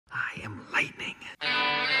am lightning.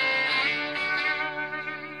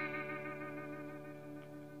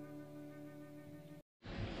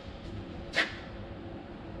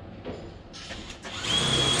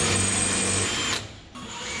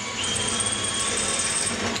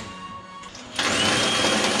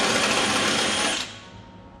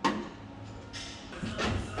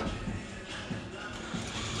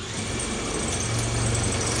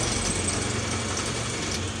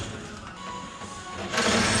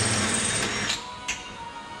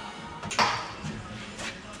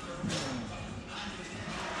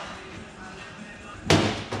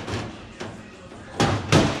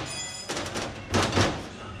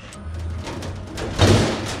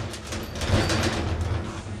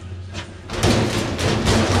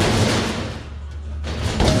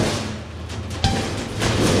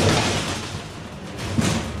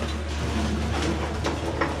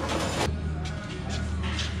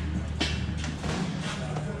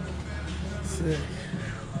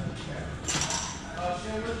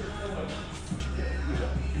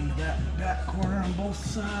 And that back corner on both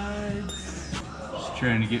sides. Just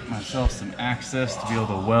trying to get myself some access to be able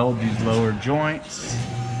to weld these lower joints.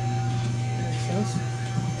 Makes sense.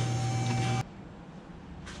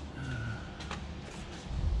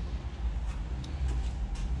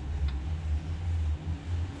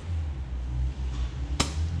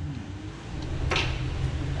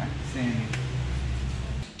 Sandy.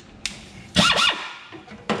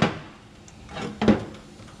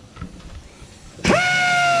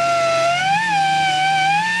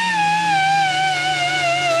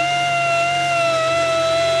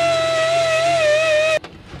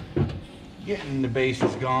 Getting the base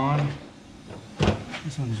is gone.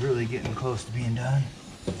 This one's really getting close to being done.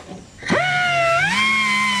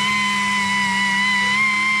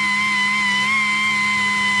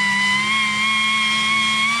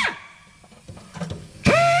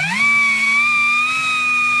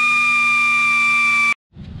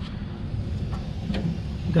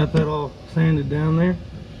 Got that all sanded down there.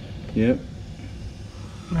 Yep.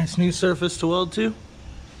 Nice new surface to weld to.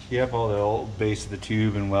 Yep, all the old base of the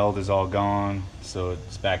tube and weld is all gone, so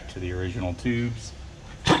it's back to the original tubes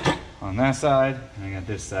on that side, and I got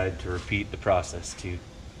this side to repeat the process too.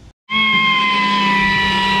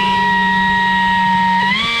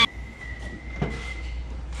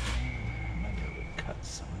 Cut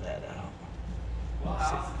some of that out.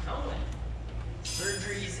 Wow.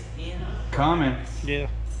 Surgeries in. Comments. Yeah.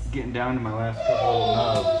 Getting down to my last couple little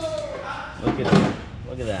nubs. Look at that.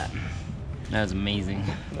 Look at that. That was amazing.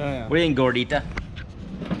 Oh, yeah. What do you think, Gordita?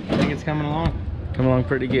 I think it's coming along. Coming along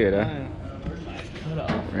pretty good, huh?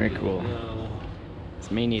 Yeah. Very cool.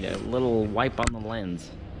 This may need a little wipe on the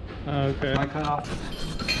lens. Oh, okay. My cutoff.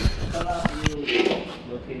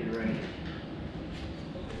 Located right here.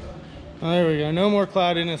 Oh, there we go. No more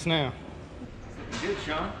cloudiness now. Good,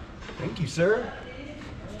 Sean. Thank you, sir.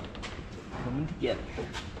 Coming together.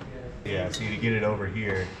 Yeah, see, to get it over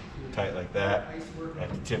here, tight like that, I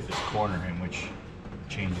have to tip this corner in, which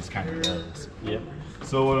changes kind of does. Yep.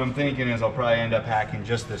 So what I'm thinking is I'll probably end up hacking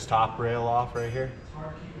just this top rail off right here.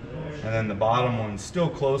 And then the bottom one's still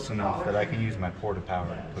close enough that I can use my porta power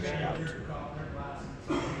to push it out.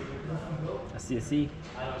 I see.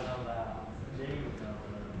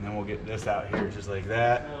 And then we'll get this out here just like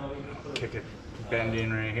that. Kick it, bend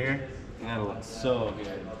in right here. That'll look so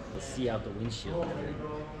good. Let's see out the windshield.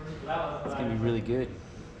 It's gonna be really good.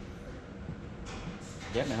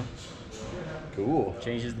 Yeah, man. Cool.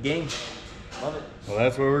 Changes the game. Love it. Well,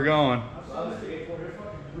 that's where we're going.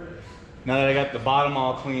 Now that I got the bottom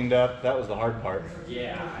all cleaned up, that was the hard part.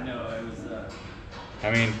 Yeah, I know. It was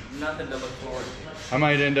I mean, nothing to look forward to. I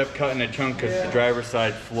might end up cutting a chunk of the driver's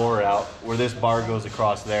side floor out. Where this bar goes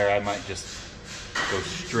across there, I might just go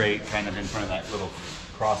straight kind of in front of that little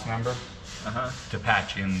cross member to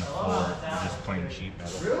patch in the floor with just plain sheet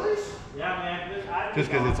metal. Really? Yeah, man. Just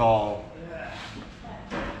because it's all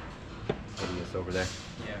hideous over there.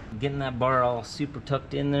 Yeah. Getting that bar all super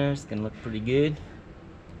tucked in there, it's gonna look pretty good.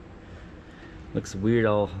 Looks weird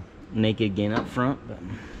all naked again up front,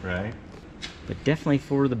 Right? but definitely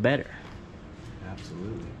for the better.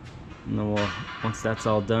 Absolutely. And then once that's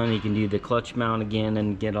all done, you can do the clutch mount again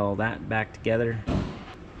and get all that back together.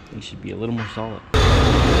 It should be a little more solid.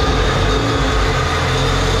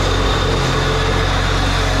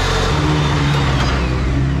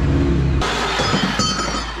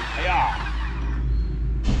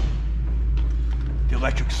 The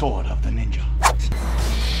electric sword of the ninja.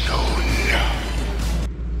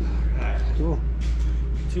 Cool.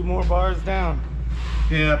 2 more bars down.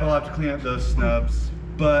 Yeah, I'll have to clean up those snubs,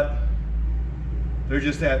 but they're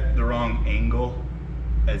just at the wrong angle,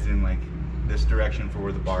 as in like this direction for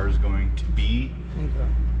where the bar is going to be. Okay.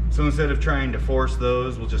 So instead of trying to force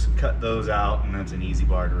those, we'll just cut those out, and that's an easy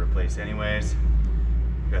bar to replace anyways.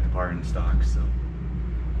 We got the bar in stock, so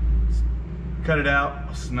cut it out,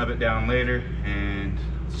 I'll snub it down later, and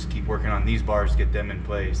just keep working on these bars to get them in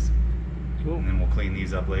place. Cool. And then we'll clean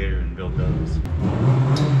these up later and build those.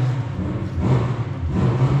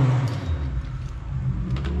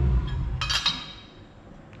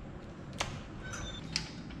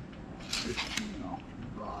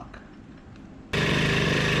 Rock.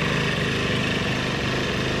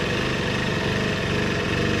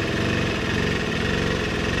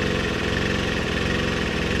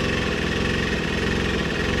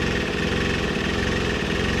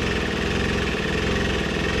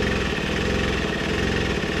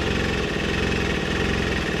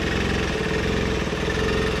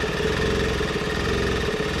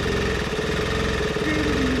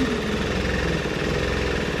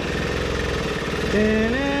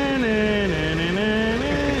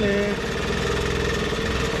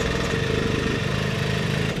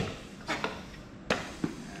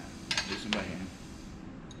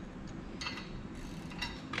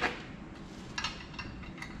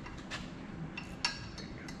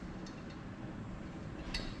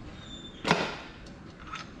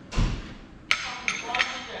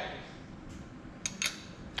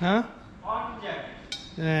 Huh?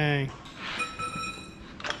 Dang.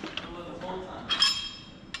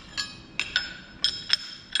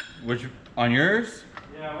 Which, on yours?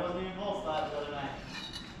 Yeah, I wasn't even pulse flat the other night.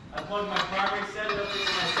 I plugged my primary set up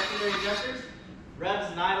into my secondary injectors,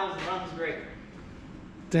 revs and idles, and runs great.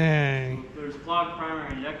 Dang. There's a clogged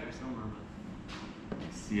primary injector somewhere, but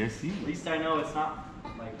See, I see. at least I know it's not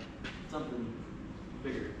like something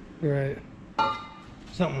bigger. Right.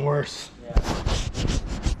 Something worse. Yeah.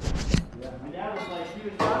 Yeah. My dad was like, he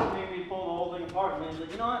was trying to make me pull the whole thing apart, and he's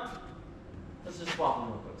like, you know what? Let's just swap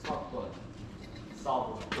them real quick. Swap the plug.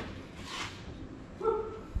 Solve it.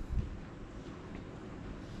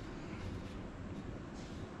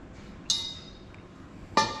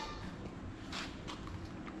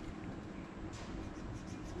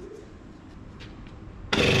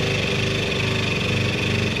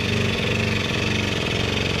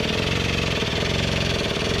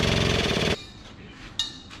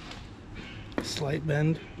 Slight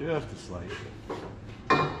bend. Just a slight.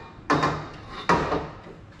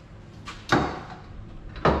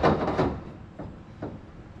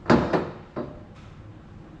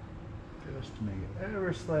 Just to make it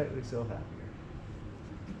ever slightly so happier.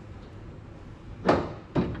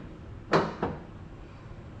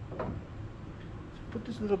 So put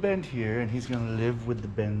this little bend here, and he's gonna live with the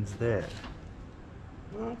bends there.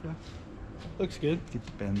 Oh, okay. Looks good. Get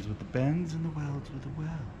the bends with the bends and the welds with the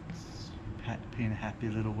welds. Paint a happy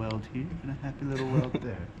little weld here and a happy little weld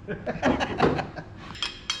there.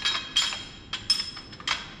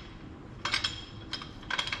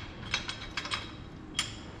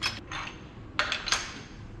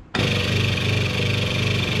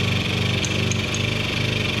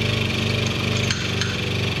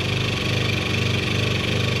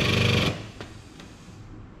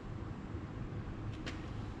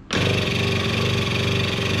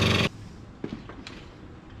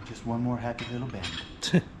 Just one more happy little bend.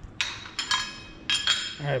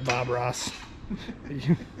 All right, Bob Ross.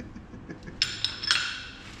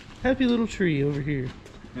 Happy little tree over here.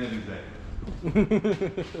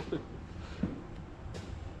 Exactly.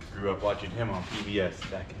 Grew up watching him on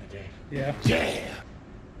PBS back in the day. Yeah. Yeah.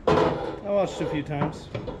 I watched a few times.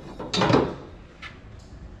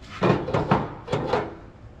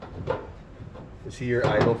 Is he your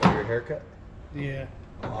idol for your haircut? Yeah.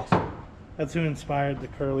 Awesome. That's who inspired the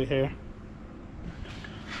curly hair.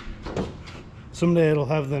 Someday it'll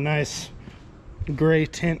have the nice gray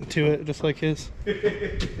tint to it, just like his. Sure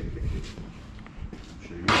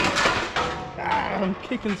you Ah, I'm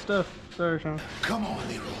kicking stuff. Sorry, Shawn. Come on,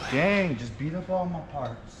 Leroy. Dang, just beat up all my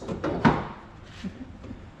parts.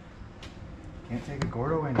 Can't take a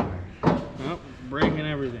Gordo anywhere. Nope, breaking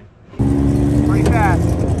everything. Pretty fast.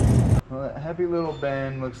 Well, that happy little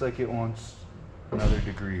bend looks like it wants another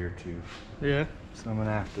degree or two. Yeah. So I'm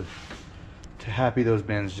gonna have to happy those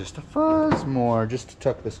bends just a fuzz more, just to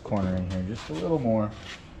tuck this corner in here, just a little more.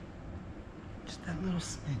 Just that little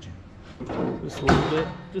smidgen. Just a little bit.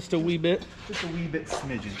 Just a wee bit. Just a wee bit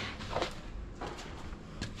smidgen.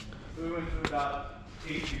 We went to about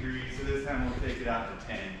 8 degrees, so this time we'll take it out to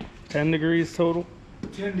 10. 10 degrees total.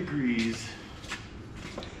 10 degrees.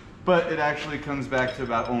 But it actually comes back to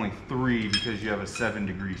about only 3 because you have a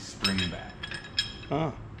 7-degree spring back.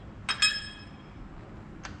 Oh.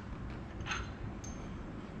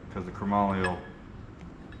 Because the chromoly will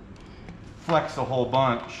flex a whole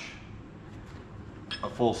bunch, a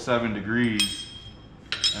full 7 degrees,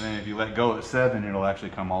 and then if you let go at 7, it'll actually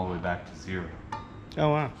come all the way back to 0. Oh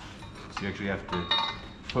wow. So you actually have to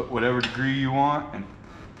put whatever degree you want,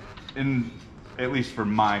 and at least for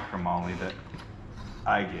my chromoly that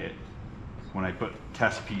I get, when I put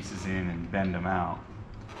test pieces in and bend them out,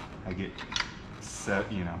 I get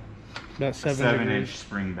About 7 7 degrees. inch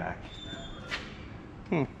spring back.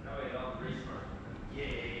 Hmm.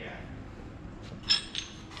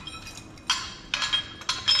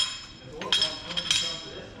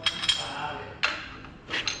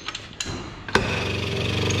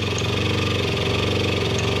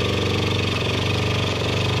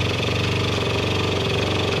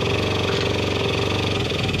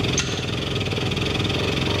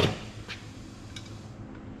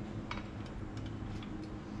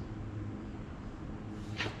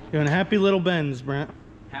 Doing happy little bends, Brent.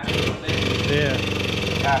 Happy little bend. Yeah.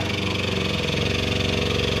 Happy.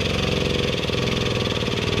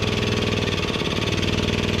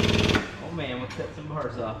 Oh man, we'll cut some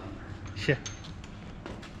bars off. Yeah.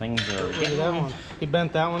 Things are Look at that one. You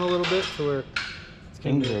bent that one a little bit to where it's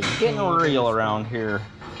getting real around here.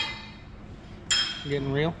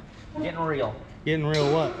 Getting real? Getting real. Getting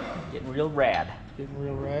real what? Getting real rad. Getting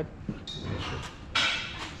real rad?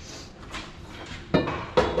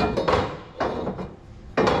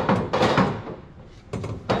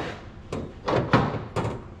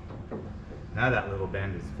 Now that little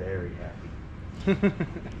bend is very happy.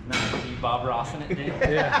 Nice. You Bob Ross in it, dude?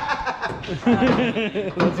 Yeah.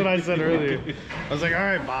 That's what I said earlier. I was like, all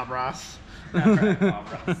right, Bob Ross. All right, Bob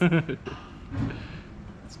Ross.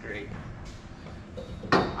 That's great.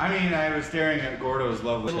 I mean, I was staring at Gordo's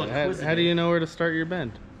lovely. How do you know where to start your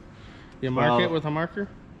bend? You mark it with a marker?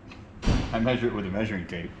 I measure it with a measuring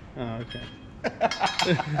tape. Oh, okay.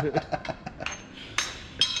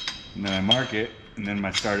 And then I mark it, and then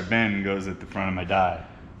my start of bend goes at the front of my die.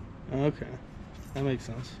 Okay. That makes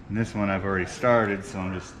sense. And this one I've already started, so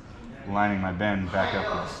I'm just lining my bend back up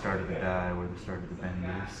with the start of the die where the start of the bend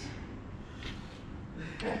is.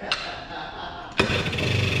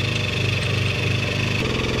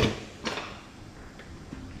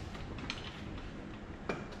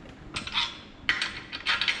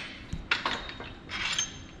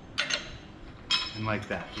 And like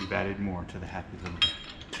that, we've added more to the happy little bend.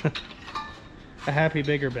 A happy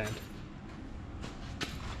bigger bend.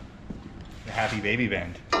 The happy baby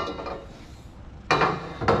bend.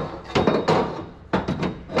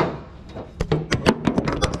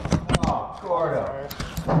 Oh, Gordo.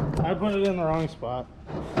 I put it in the wrong spot.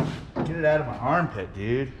 Get it out of my armpit,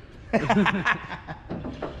 dude.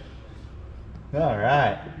 All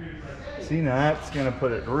right. See, now that's gonna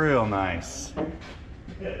put it real nice.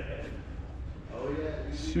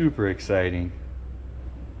 Super exciting.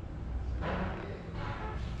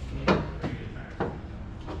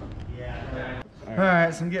 All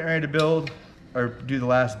right, so I'm getting ready to build or do the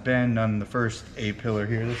last bend on the first A pillar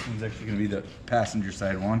here. This one's actually gonna be the passenger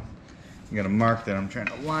side one. I'm gonna mark that I'm trying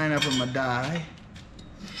to line up on my die.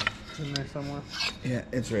 It's in there somewhere. Yeah,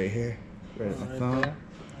 it's right here, right at my thumb. There.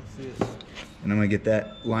 I see it. And I'm gonna get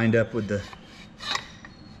that lined up with the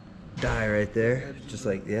die right there, just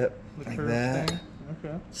like, yep, The like curved that. thing?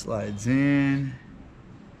 Okay. Slides in.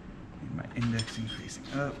 And my indexing facing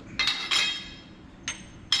up.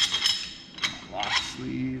 My lock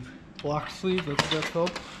sleeve. Lock sleeve, that's what that's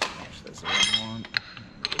called? Gosh, that's what I want.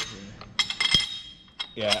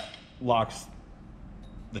 Yeah, locks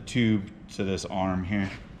the tube to this arm here.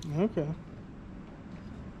 Okay.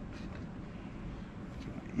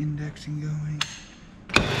 Get my indexing going.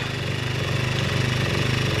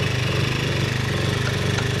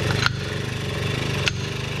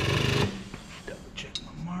 Double check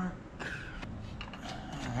my mark.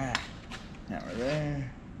 Alright, now we're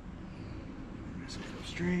there. This will go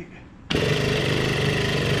straight.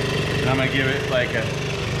 And I'm gonna give it like a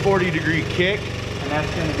 40-degree kick, and that's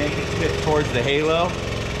gonna make it fit towards the halo.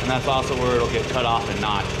 And that's also where it'll get cut off and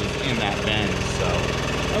notched is in that bend, so.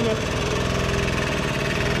 Okay.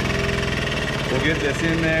 We'll get this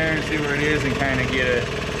in there and see where it is and kind of get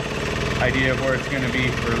an idea of where it's gonna be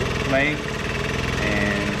for length.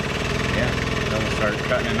 And yeah, then we'll start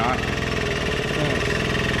cutting and notching.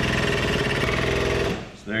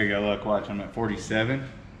 So there you go, look, watch, I'm at 47.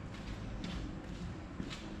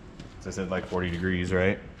 So I said like 40 degrees,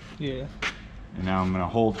 right? Yeah. And now I'm gonna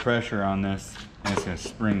hold pressure on this and it's gonna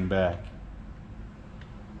spring back.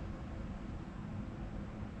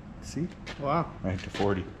 See? Wow. Right to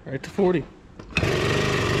 40. Right to 40.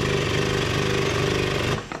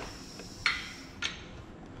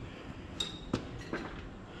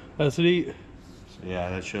 That's it. Eat. Yeah,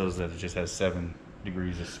 that shows that it just has 7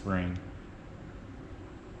 degrees of spring.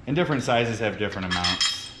 And different sizes have different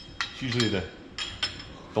amounts. It's usually the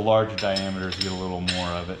larger diameters get a little more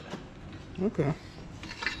of it. Okay.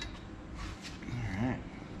 All right.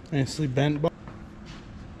 Nicely bent. Just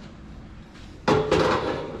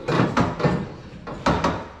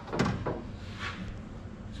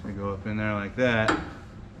gonna go up in there like that.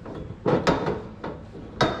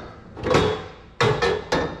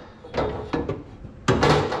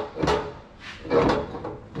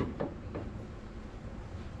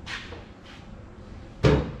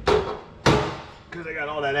 Because I got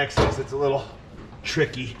all that excess, it's a little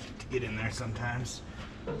tricky to get in there sometimes.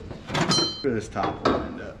 Look at this top will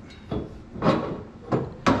end up.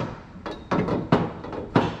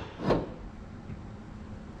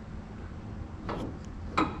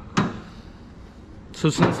 So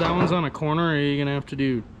since that one's on a corner, are you gonna have to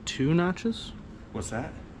do 2 notches? What's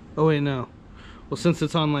that? Oh wait, no. Well, since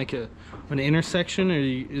it's on like an intersection, or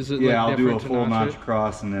is it? Yeah, like I'll do a different to full notch it?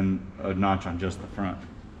 across and then a notch on just the front.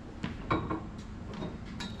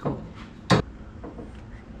 Cool.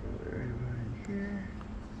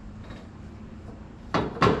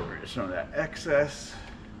 Just some of that excess.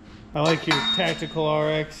 I like your Tactical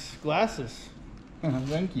RX glasses.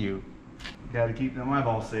 Thank you. Got to keep them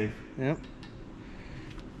eyeballs safe. Yep.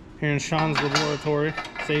 Here in Shawn's laboratory,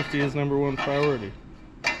 safety is #1 priority.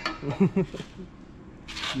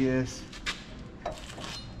 Yes.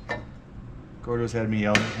 Gordo's had me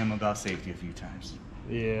yell at him about safety a few times.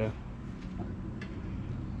 Yeah.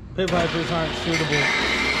 Pit Vipers aren't suitable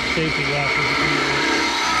safety glasses.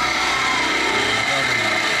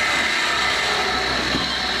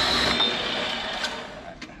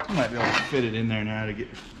 I might be able to fit it in there now to get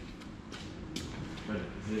better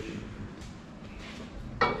position.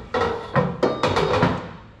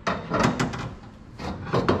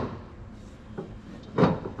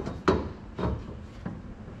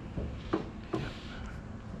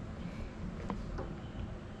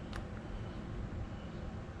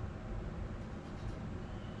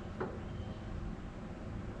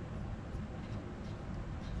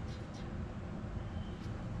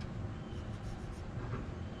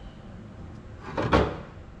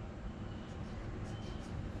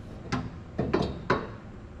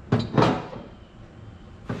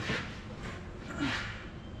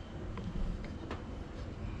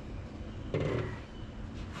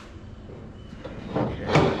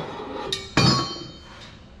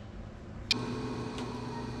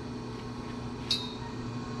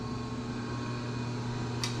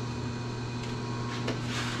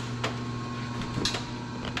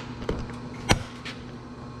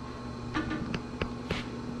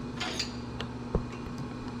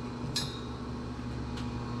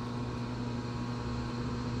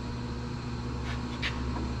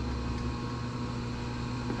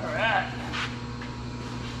 Alright.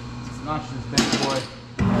 Let's notch this big boy.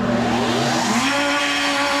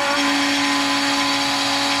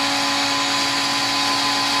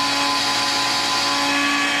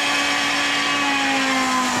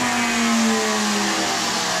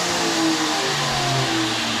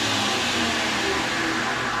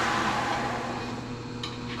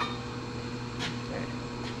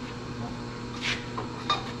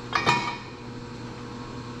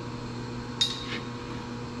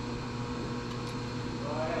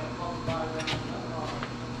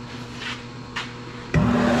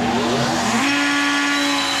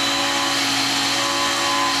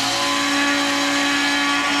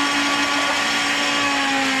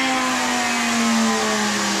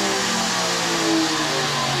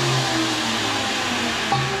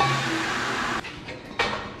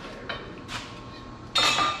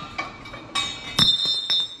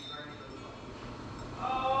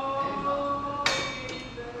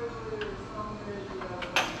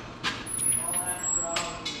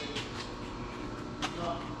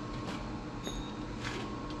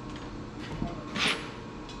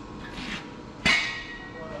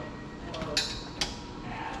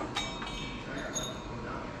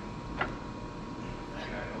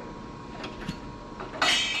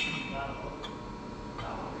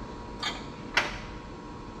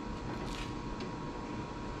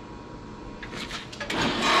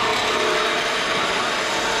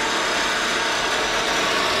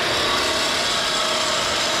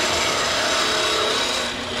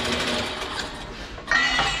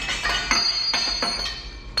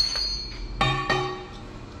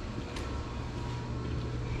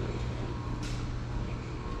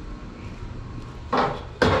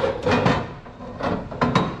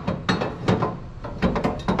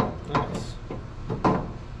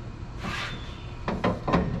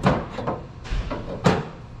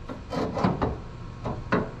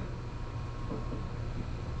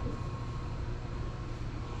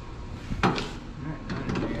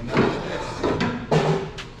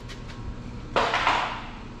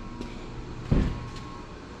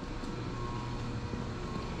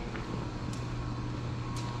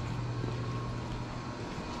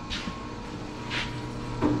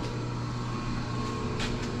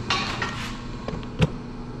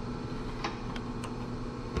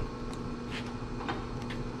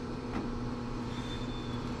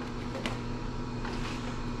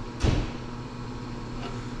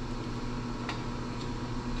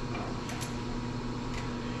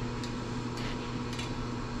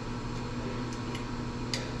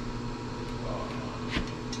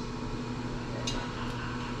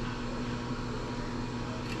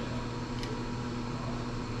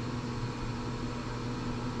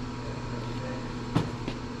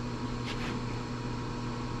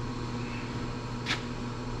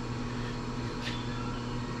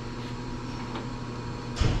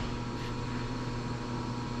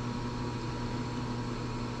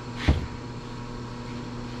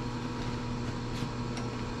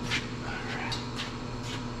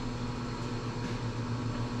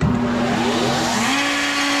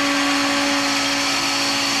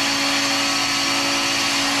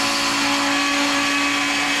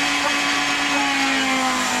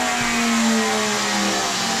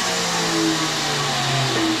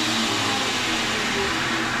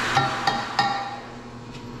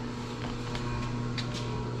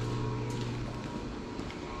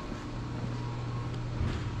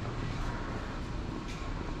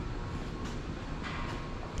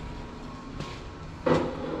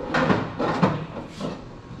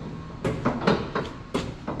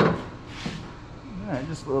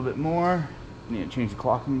 just a little bit more. Need to change the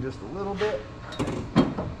clocking just a little bit.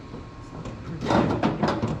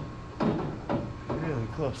 Really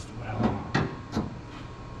close to what I want.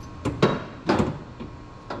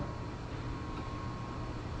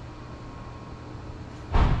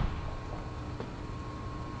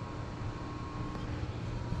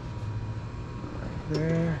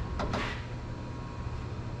 There.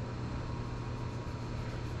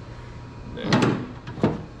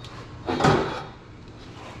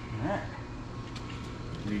 Alright.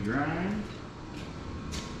 Regrind.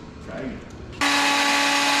 Try again.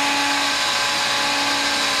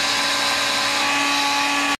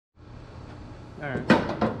 Alright.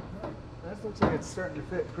 That looks like it's starting to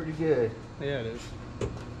fit pretty good. Yeah, it is.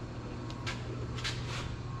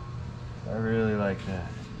 I really like that.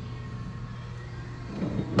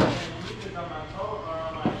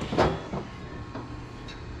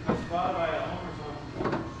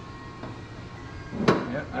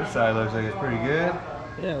 Yep, this side looks like it's pretty good.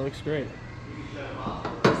 Yeah, it looks great.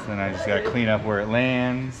 So then I just gotta clean up where it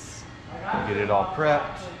lands, get it all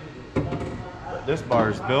prepped. But this bar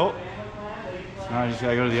is built. So now I just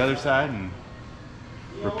gotta go to the other side and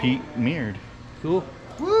repeat mirrored. Cool.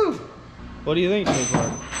 Woo! What do you think so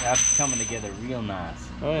far? That's coming together real nice.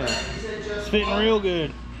 Oh yeah. It's fitting real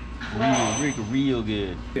good. Real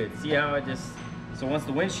good. Good. See how it just, so once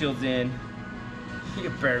the windshield's in, you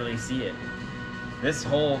can barely see it. This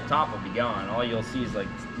whole top will be gone. All you'll see is like,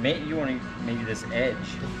 maybe this edge.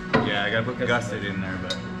 Yeah, I gotta put gusset in there,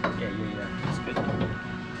 but Yeah. It's good.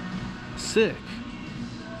 Sick.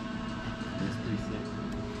 It's pretty sick.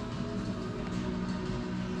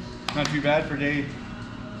 not too bad for day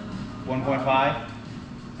 1.5.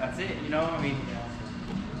 That's it, you know, I mean,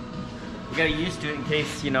 we gotta get used to it in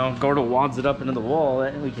case, you know, Gordo wads it up into the wall,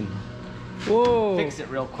 and we can Whoa. fix it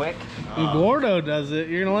real quick. When Gordo does it,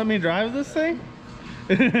 you're gonna let me drive this thing?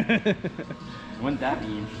 Wouldn't that be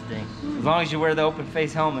interesting? As long as you wear the open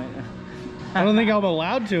face helmet. I don't think I'm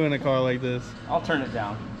allowed to in a car like this. I'll turn it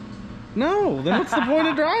down. No, then what's the point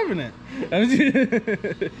of driving it?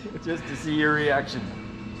 Just to see your reaction.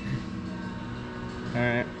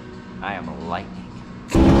 Alright. I am a lightning.